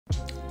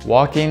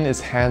Walking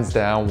is hands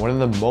down one of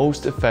the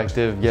most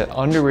effective yet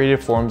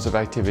underrated forms of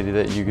activity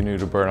that you can do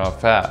to burn off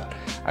fat.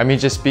 I mean,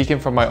 just speaking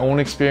from my own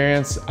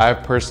experience,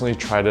 I've personally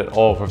tried it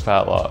all for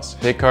fat loss.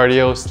 HIIT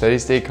cardio, steady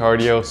state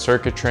cardio,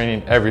 circuit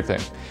training, everything.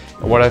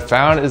 And what I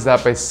found is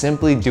that by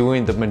simply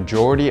doing the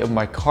majority of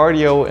my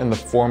cardio in the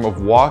form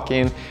of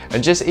walking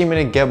and just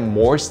aiming to get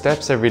more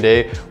steps every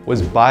day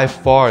was by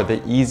far the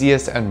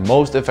easiest and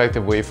most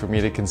effective way for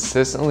me to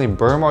consistently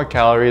burn more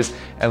calories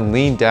and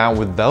lean down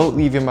without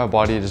leaving my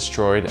body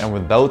destroyed and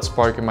without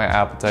sparking my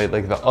appetite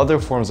like the other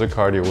forms of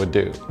cardio would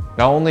do.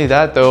 Not only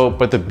that though,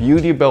 but the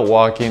beauty about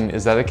walking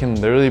is that it can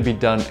literally be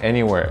done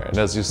anywhere. And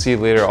as you'll see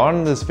later on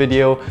in this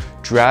video,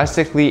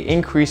 drastically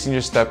increasing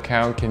your step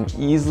count can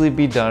easily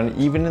be done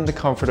even in the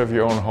comfort of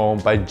your own home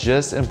by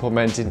just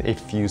implementing a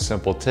few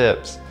simple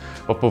tips.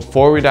 But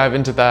before we dive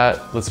into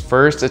that, let's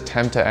first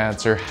attempt to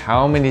answer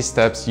how many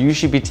steps you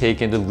should be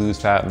taking to lose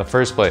fat in the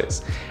first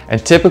place.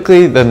 And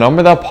typically, the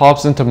number that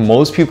pops into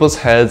most people's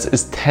heads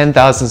is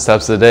 10,000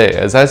 steps a day,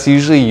 as that's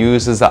usually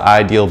used as the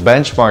ideal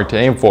benchmark to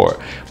aim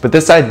for. But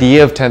this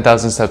idea of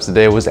 10,000 steps a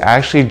day was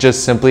actually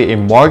just simply a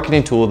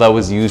marketing tool that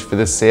was used for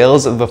the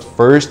sales of the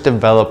first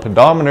developed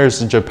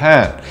pedometers in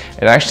Japan.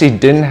 It actually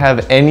didn't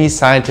have any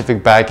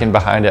scientific backing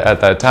behind it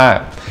at that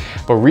time.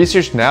 But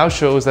research now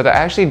shows that it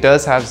actually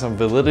does have some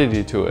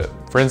validity to it.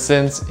 For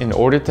instance, in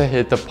order to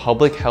hit the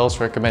public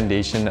health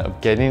recommendation of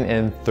getting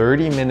in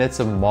 30 minutes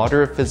of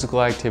moderate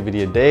physical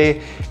activity a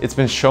day, it's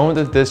been shown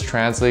that this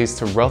translates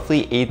to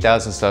roughly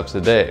 8,000 steps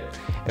a day.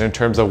 And in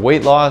terms of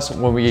weight loss,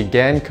 when we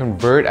again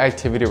convert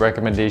activity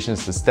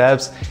recommendations to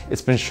steps,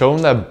 it's been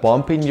shown that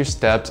bumping your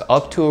steps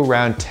up to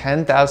around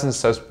 10,000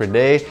 steps per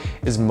day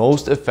is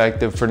most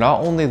effective for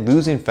not only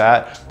losing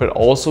fat, but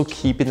also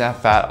keeping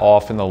that fat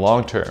off in the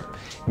long term.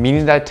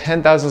 Meaning that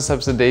 10,000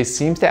 steps a day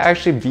seems to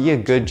actually be a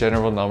good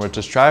general number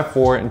to strive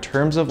for in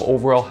terms of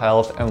overall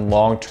health and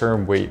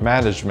long-term weight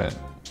management.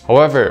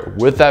 However,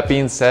 with that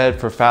being said,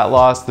 for fat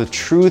loss, the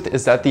truth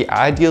is that the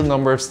ideal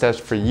number of steps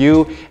for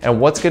you and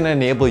what's going to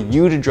enable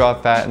you to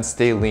drop fat and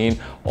stay lean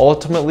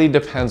ultimately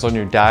depends on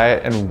your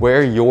diet and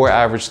where your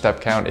average step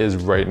count is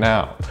right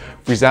now.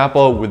 For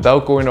example,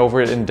 without going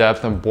over it in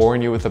depth and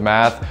boring you with the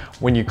math,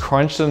 when you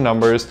crunch the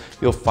numbers,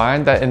 you'll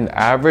find that an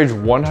average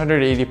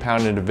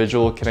 180-pound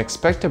individual can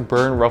expect to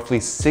burn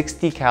roughly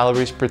 60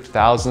 calories per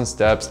 1,000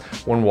 steps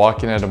when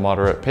walking at a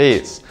moderate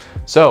pace.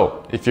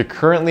 So, if you're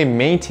currently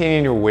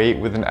maintaining your weight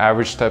with an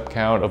average step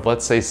count of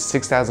let's say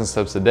 6,000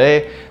 steps a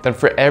day, then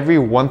for every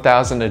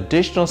 1,000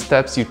 additional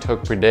steps you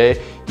took per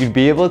day, you'd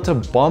be able to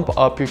bump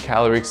up your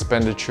calorie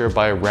expenditure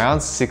by around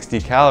 60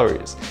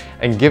 calories.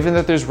 And given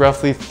that there's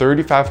roughly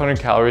 3,500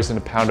 calories in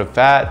a pound of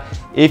fat,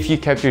 if you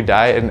kept your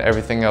diet and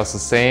everything else the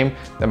same,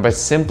 then by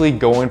simply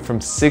going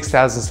from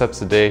 6,000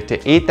 steps a day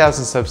to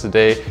 8,000 steps a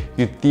day,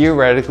 you'd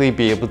theoretically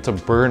be able to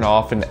burn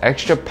off an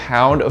extra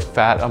pound of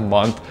fat a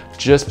month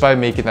just by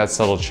making that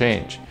subtle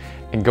change.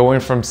 And going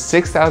from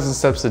 6,000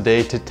 steps a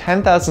day to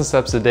 10,000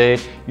 steps a day,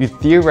 you'd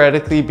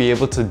theoretically be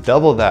able to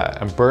double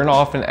that and burn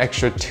off an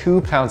extra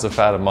 2 pounds of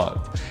fat a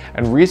month.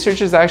 And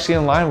research is actually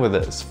in line with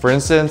this. For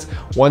instance,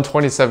 one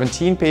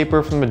 2017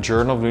 paper from the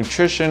Journal of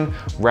Nutrition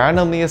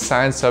randomly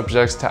assigned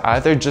subjects to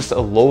either just a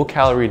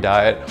low-calorie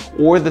diet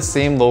or the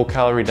same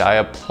low-calorie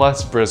diet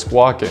plus brisk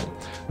walking.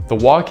 The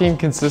walking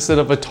consisted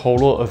of a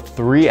total of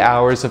 3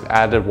 hours of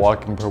added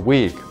walking per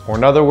week, or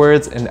in other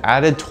words, an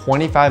added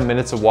 25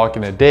 minutes of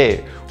walking a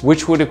day,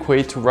 which would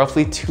equate to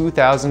roughly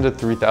 2,000 to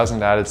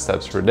 3,000 added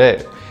steps per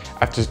day.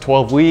 After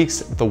 12 weeks,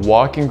 the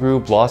walking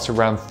group lost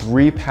around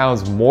 3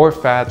 pounds more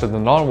fat than the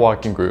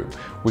non-walking group,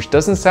 which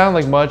doesn't sound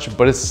like much,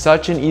 but it's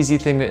such an easy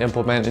thing to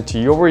implement into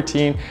your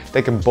routine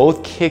that can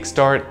both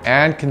kickstart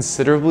and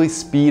considerably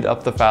speed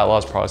up the fat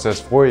loss process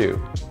for you.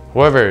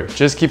 However,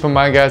 just keep in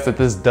mind guys that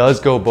this does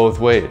go both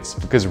ways,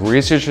 because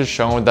research has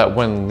shown that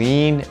when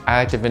lean,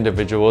 active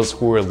individuals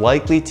who were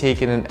likely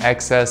taking in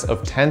excess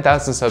of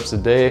 10,000 steps a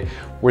day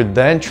were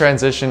then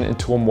transitioned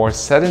into a more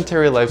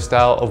sedentary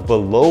lifestyle of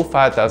below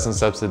 5,000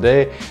 steps a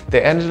day,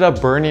 they ended up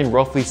burning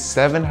roughly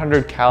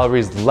 700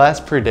 calories less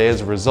per day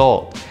as a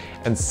result.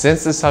 And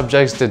since the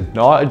subjects did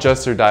not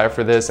adjust their diet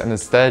for this and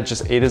instead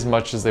just ate as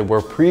much as they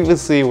were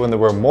previously when they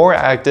were more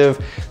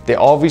active, they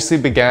obviously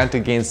began to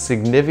gain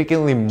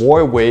significantly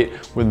more weight,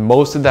 with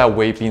most of that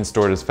weight being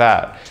stored as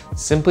fat,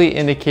 simply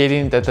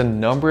indicating that the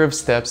number of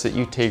steps that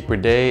you take per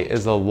day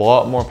is a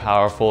lot more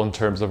powerful in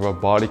terms of our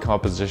body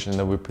composition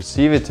than we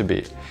perceive it to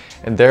be,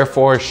 and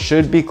therefore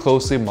should be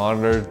closely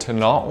monitored to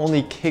not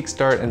only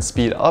kickstart and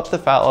speed up the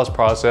fat loss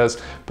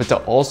process, but to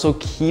also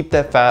keep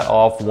that fat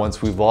off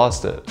once we've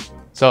lost it.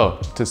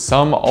 So, to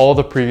sum all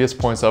the previous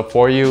points up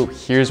for you,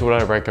 here's what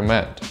I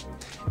recommend.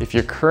 If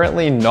you're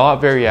currently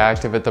not very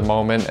active at the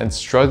moment and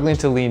struggling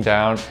to lean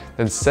down,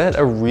 then set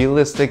a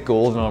realistic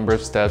goal number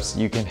of steps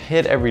you can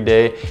hit every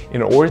day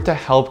in order to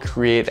help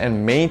create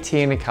and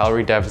maintain a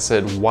calorie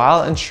deficit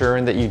while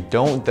ensuring that you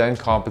don't then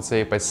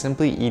compensate by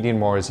simply eating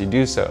more as you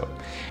do so.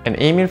 And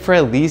aiming for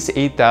at least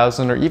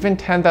 8,000 or even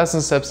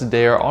 10,000 steps a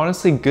day are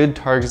honestly good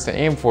targets to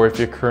aim for if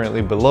you're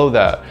currently below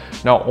that.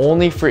 Not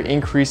only for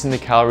increasing the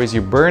calories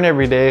you burn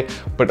every day,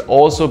 but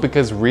also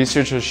because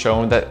research has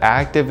shown that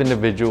active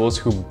individuals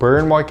who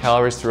burn more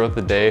calories throughout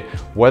the day,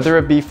 whether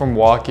it be from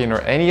walking or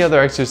any other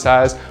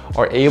exercise,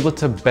 are able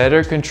to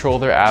better control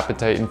their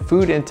appetite and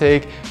food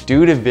intake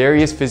due to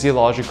various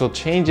physiological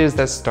changes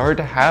that start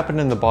to happen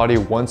in the body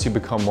once you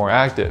become more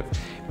active.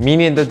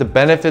 Meaning that the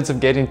benefits of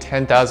getting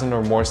 10,000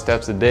 or more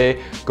steps a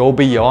day go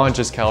beyond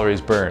just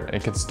calories burned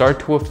and can start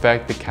to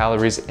affect the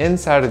calories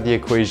inside of the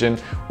equation,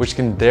 which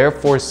can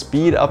therefore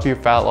speed up your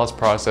fat loss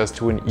process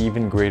to an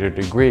even greater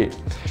degree.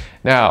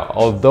 Now,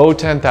 although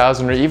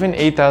 10,000 or even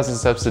 8,000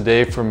 steps a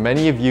day for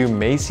many of you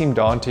may seem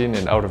daunting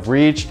and out of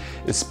reach,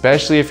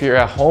 especially if you're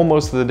at home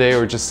most of the day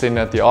or just sitting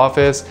at the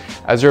office,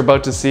 as you're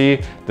about to see,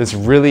 this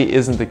really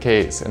isn't the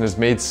case and is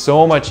made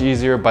so much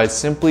easier by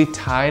simply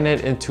tying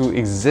it into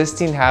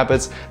existing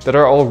habits that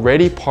are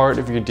already part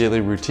of your daily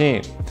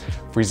routine.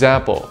 For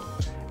example,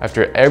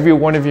 after every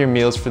one of your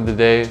meals for the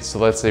day, so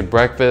let's say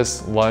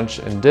breakfast, lunch,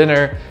 and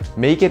dinner,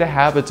 make it a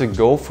habit to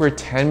go for a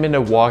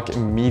 10-minute walk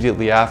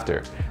immediately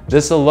after.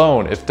 This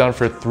alone, if done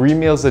for 3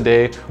 meals a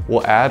day,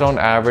 will add on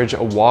average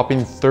a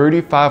whopping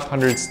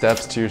 3,500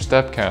 steps to your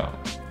step count.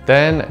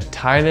 Then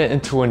tying it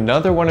into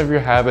another one of your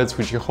habits,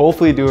 which you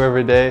hopefully do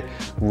every day,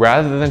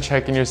 rather than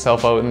checking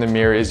yourself out in the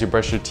mirror as you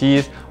brush your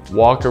teeth,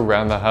 walk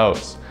around the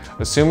house.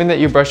 Assuming that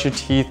you brush your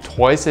teeth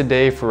twice a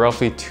day for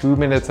roughly 2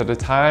 minutes at a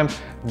time,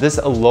 this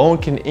alone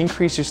can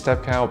increase your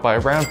step count by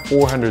around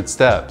 400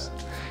 steps.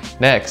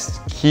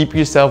 Next, keep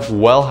yourself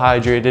well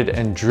hydrated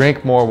and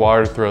drink more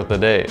water throughout the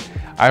day.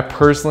 I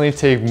personally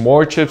take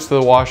more trips to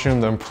the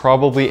washroom than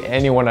probably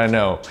anyone I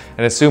know,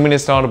 and assuming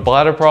it's not a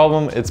bladder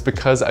problem, it's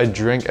because I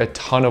drink a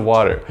ton of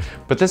water.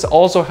 But this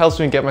also helps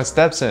me get my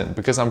steps in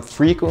because I'm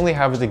frequently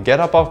having to get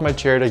up off my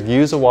chair to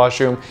use the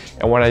washroom,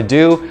 and when I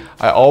do,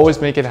 I always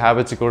make it a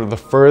habit to go to the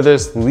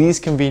furthest,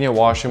 least convenient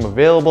washroom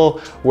available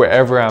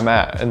wherever I'm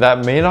at. And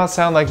that may not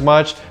sound like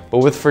much, but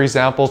with, for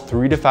example,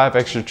 3 to 5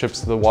 extra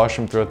trips to the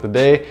washroom throughout the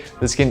day,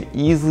 this can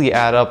easily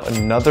add up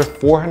another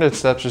 400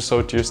 steps or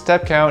so to your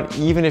step count,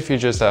 even if you're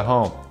just at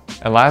home.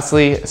 And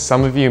lastly,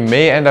 some of you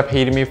may end up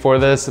hating me for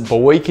this, but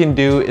what you can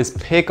do is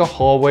pick a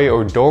hallway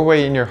or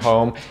doorway in your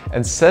home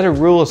and set a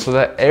rule so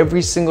that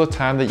every single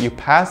time that you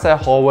pass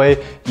that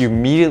hallway, you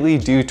immediately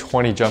do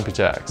 20 jumping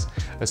jacks.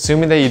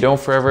 Assuming that you don't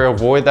forever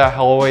avoid that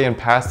hallway and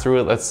pass through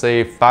it, let's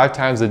say 5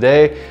 times a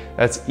day,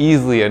 that's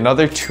easily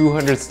another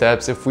 200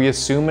 steps if we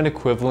assume an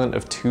equivalent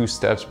of 2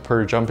 steps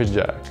per jumping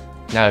jack.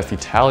 Now, if you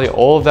tally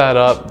all of that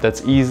up,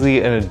 that's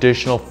easily an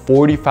additional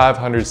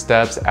 4,500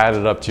 steps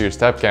added up to your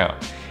step count.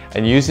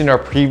 And using our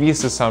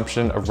previous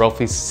assumption of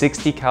roughly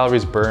 60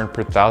 calories burned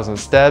per 1,000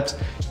 steps,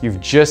 you've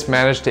just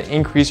managed to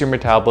increase your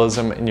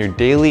metabolism and your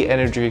daily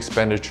energy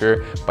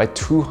expenditure by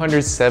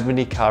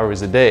 270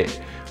 calories a day,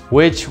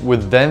 which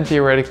would then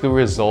theoretically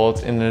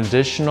result in an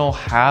additional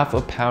half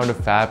a pound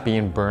of fat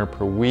being burned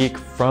per week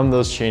from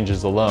those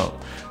changes alone.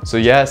 So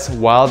yes,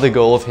 while the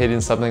goal of hitting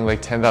something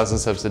like 10,000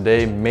 steps a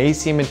day may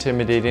seem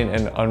intimidating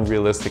and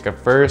unrealistic at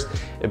first,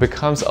 it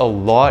becomes a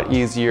lot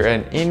easier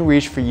and in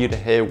reach for you to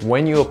hit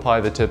when you apply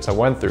the tips I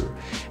went through.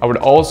 I would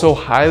also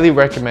highly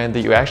recommend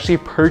that you actually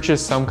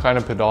purchase some kind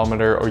of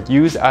pedometer or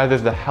use either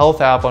the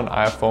Health app on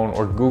iPhone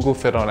or Google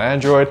Fit on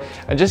Android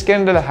and just get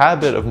into the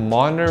habit of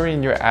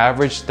monitoring your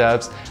average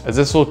steps, as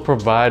this will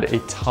provide a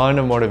ton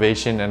of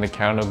motivation and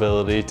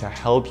accountability to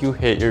help you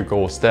hit your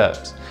goal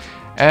steps.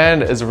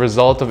 And as a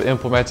result of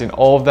implementing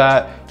all of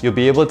that, you'll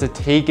be able to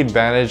take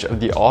advantage of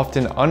the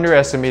often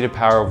underestimated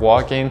power of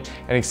walking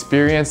and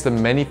experience the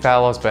many fat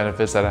loss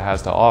benefits that it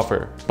has to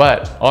offer.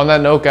 But on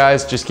that note,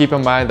 guys, just keep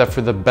in mind that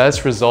for the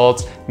best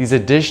results, these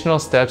additional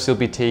steps you'll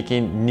be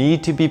taking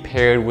need to be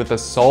paired with a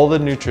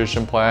solid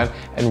nutrition plan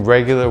and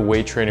regular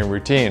weight training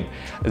routine,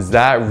 as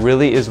that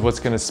really is what's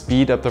going to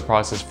speed up the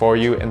process for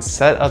you and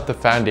set up the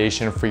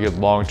foundation for your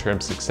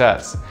long-term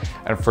success.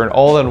 And for an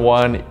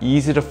all-in-one,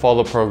 easy to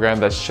follow program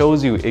that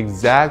shows you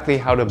exactly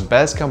how to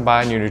best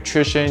combine your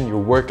nutrition,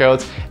 your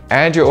workouts,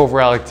 and your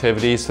overall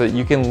activity so that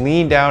you can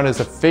lean down as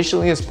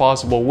efficiently as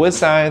possible with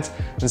science,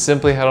 then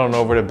simply head on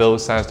over to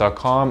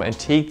buildwithscience.com and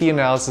take the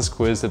analysis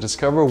quiz to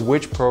discover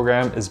which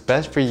program is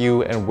best for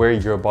you and where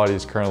your body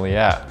is currently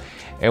at.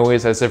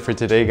 Anyways, that's it for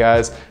today,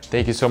 guys.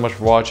 Thank you so much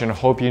for watching. I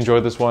hope you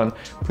enjoyed this one.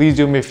 Please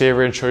do me a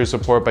favor and show your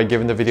support by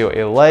giving the video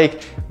a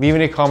like,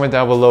 leaving a comment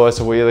down below as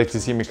to what you'd like to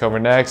see me cover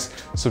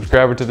next,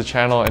 subscribing to the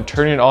channel, and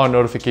turning on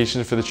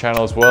notifications for the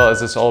channel as well, as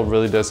this all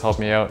really does help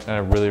me out and I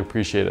really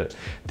appreciate it.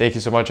 Thank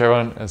you so much,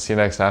 everyone, and see you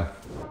next time.